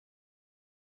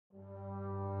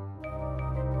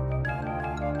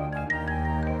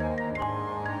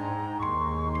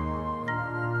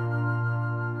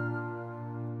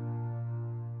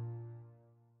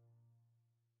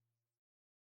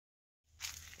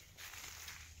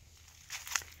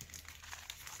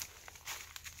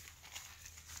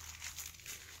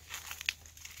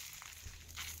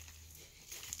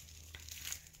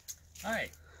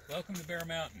Hi, welcome to Bear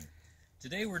Mountain.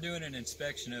 Today we're doing an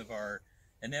inspection of our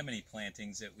anemone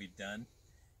plantings that we've done.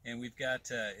 And we've got,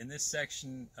 in this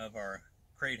section of our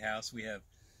crate house, we have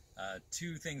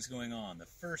two things going on. The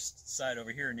first side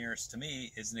over here nearest to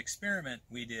me is an experiment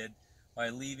we did by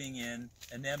leaving in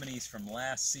anemones from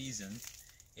last season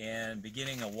and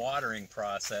beginning a watering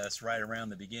process right around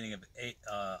the beginning of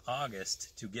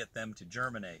August to get them to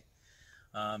germinate.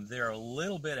 They're a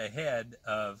little bit ahead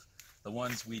of the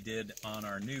ones we did on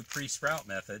our new pre-sprout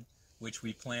method, which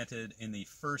we planted in the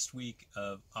first week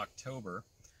of October,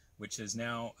 which is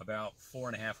now about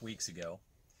 4.5 weeks ago.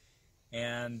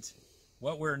 And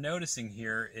what we're noticing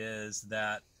here is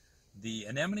that the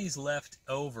anemones left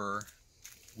over,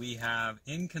 we have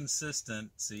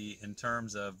inconsistency in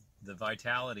terms of the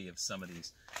vitality of some of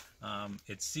these.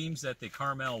 It seems that the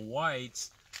Carmel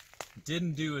whites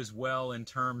didn't do as well in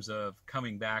terms of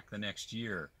coming back the next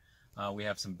year. We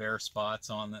have some bare spots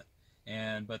on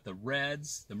it, but the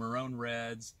reds, the maroon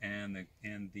reds, and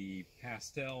the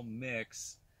pastel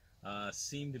mix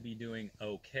seem to be doing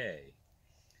okay.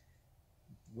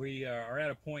 We are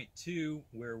at a point too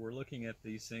where we're looking at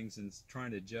these things and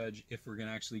trying to judge if we're going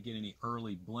to actually get any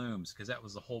early blooms, because that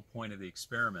was the whole point of the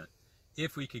experiment.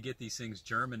 If we could get these things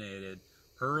germinated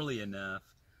early enough,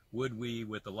 would we,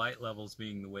 with the light levels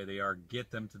being the way they are,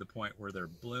 get them to the point where they're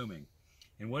blooming?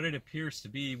 And what it appears to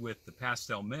be with the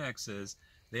pastel mix is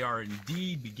they are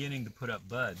indeed beginning to put up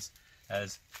buds.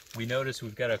 As we notice,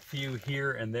 we've got a few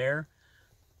here and there,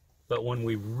 but when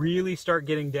we really start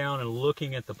getting down and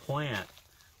looking at the plant,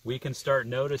 we can start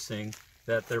noticing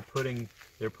that they're putting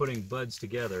buds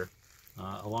together,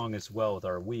 along as well with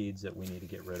our weeds that we need to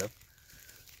get rid of.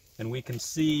 And we can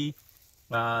see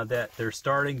that they're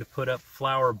starting to put up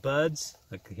flower buds.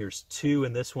 Like here's 2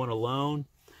 in this one alone.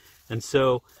 And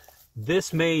so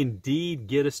this may indeed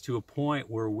get us to a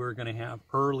point where we're going to have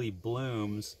early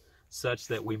blooms, such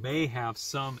that we may have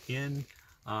some in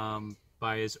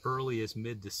by as early as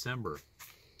mid-December.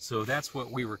 So that's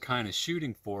what we were kind of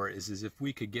shooting for, is if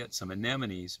we could get some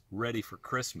anemones ready for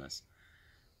Christmas.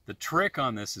 The trick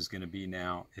on this is going to be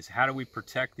now is how do we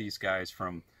protect these guys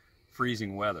from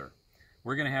freezing weather?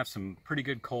 We're going to have some pretty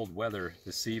good cold weather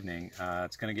this evening.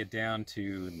 It's going to get down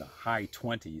to the high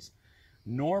 20s.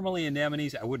 Normally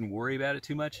anemones, I wouldn't worry about it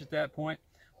too much at that point,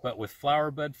 but with flower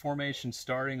bud formation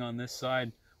starting on this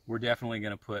side, we're definitely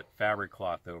going to put fabric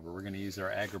cloth over. We're going to use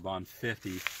our Agribon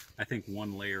 50. I think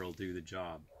 1 layer will do the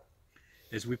job.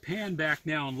 As we pan back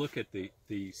now and look at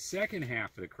the second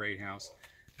half of the crate house,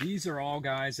 these are all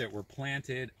guys that were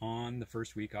planted on the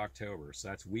first week October, so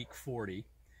that's week 40.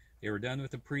 They were done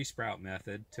with the pre-sprout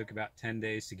method. Took about 10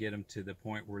 days to get them to the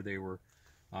point where they were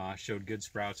showed good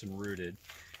sprouts and rooted.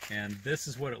 And this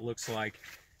is what it looks like,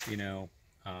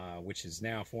 which is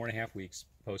now 4.5 weeks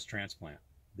post-transplant.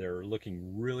 They're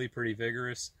looking really pretty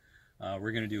vigorous.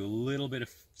 We're going to do a little bit of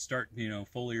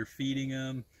foliar feeding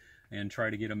them and try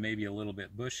to get them maybe a little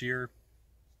bit bushier.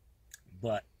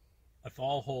 But if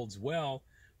all holds well,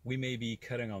 we may be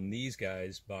cutting on these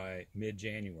guys by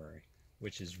mid-January,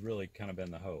 which has really kind of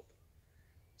been the hope.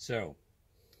 So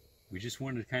we just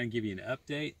wanted to kind of give you an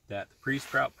update that the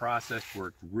pre-sprout process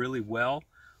worked really well.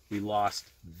 We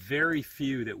lost very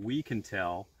few that we can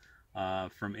tell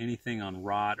from anything on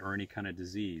rot or any kind of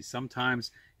disease.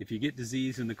 Sometimes if you get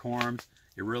disease in the corms,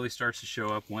 it really starts to show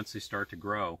up once they start to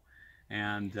grow.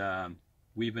 And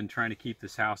we've been trying to keep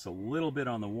this house a little bit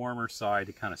on the warmer side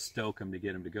to kind of stoke them, to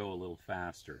get them to go a little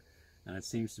faster. And it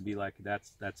seems to be like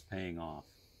that's paying off.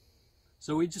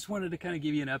 So we just wanted to kind of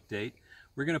give you an update.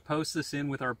 We're going to post this in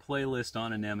with our playlist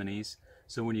on anemones,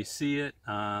 so when you see it,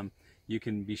 you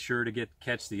can be sure to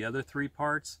catch the other 3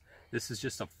 parts. This is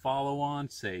just a follow-on,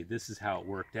 say this is how it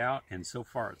worked out, and so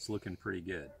far it's looking pretty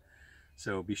good.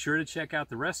 So be sure to check out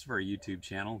the rest of our YouTube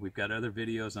channel. We've got other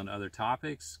videos on other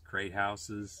topics. Crate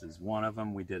houses is one of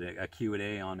them. We did a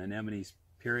Q&A on anemones,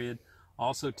 period.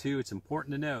 Also too, it's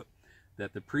important to note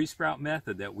that the pre-sprout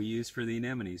method that we use for the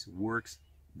anemones works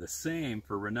the same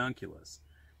for ranunculus.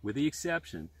 With the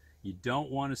exception, you don't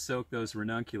want to soak those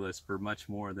ranunculus for much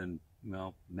more than,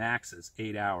 well, max is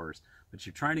 8 hours. But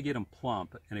you're trying to get them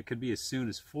plump, and it could be as soon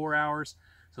as 4 hours.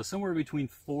 So somewhere between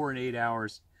 4 and 8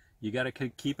 hours, you got to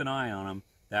keep an eye on them.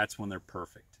 That's when they're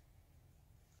perfect.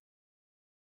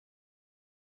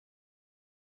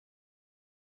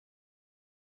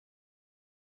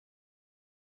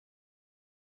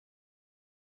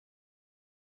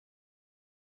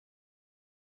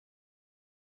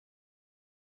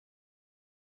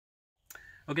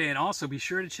 Okay, and also be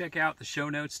sure to check out the show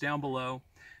notes down below.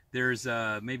 There's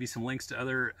maybe some links to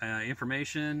other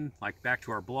information, like back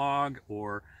to our blog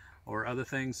or other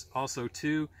things. Also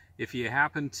too, If you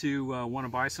happen to want to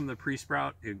buy some of the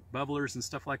Presprout bubblers and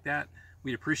stuff like that,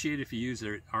 we'd appreciate it if you use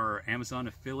our Amazon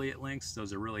affiliate links.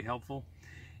 Those are really helpful.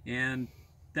 And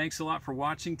thanks a lot for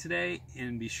watching today,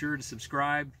 and be sure to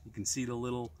subscribe. You can see the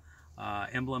little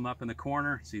emblem up in the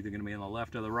corner. It's either going to be on the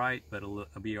left or the right, but it'll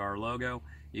be our logo.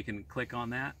 You can click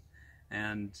on that,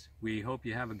 and we hope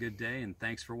you have a good day, and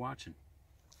thanks for watching.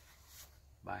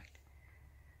 Bye.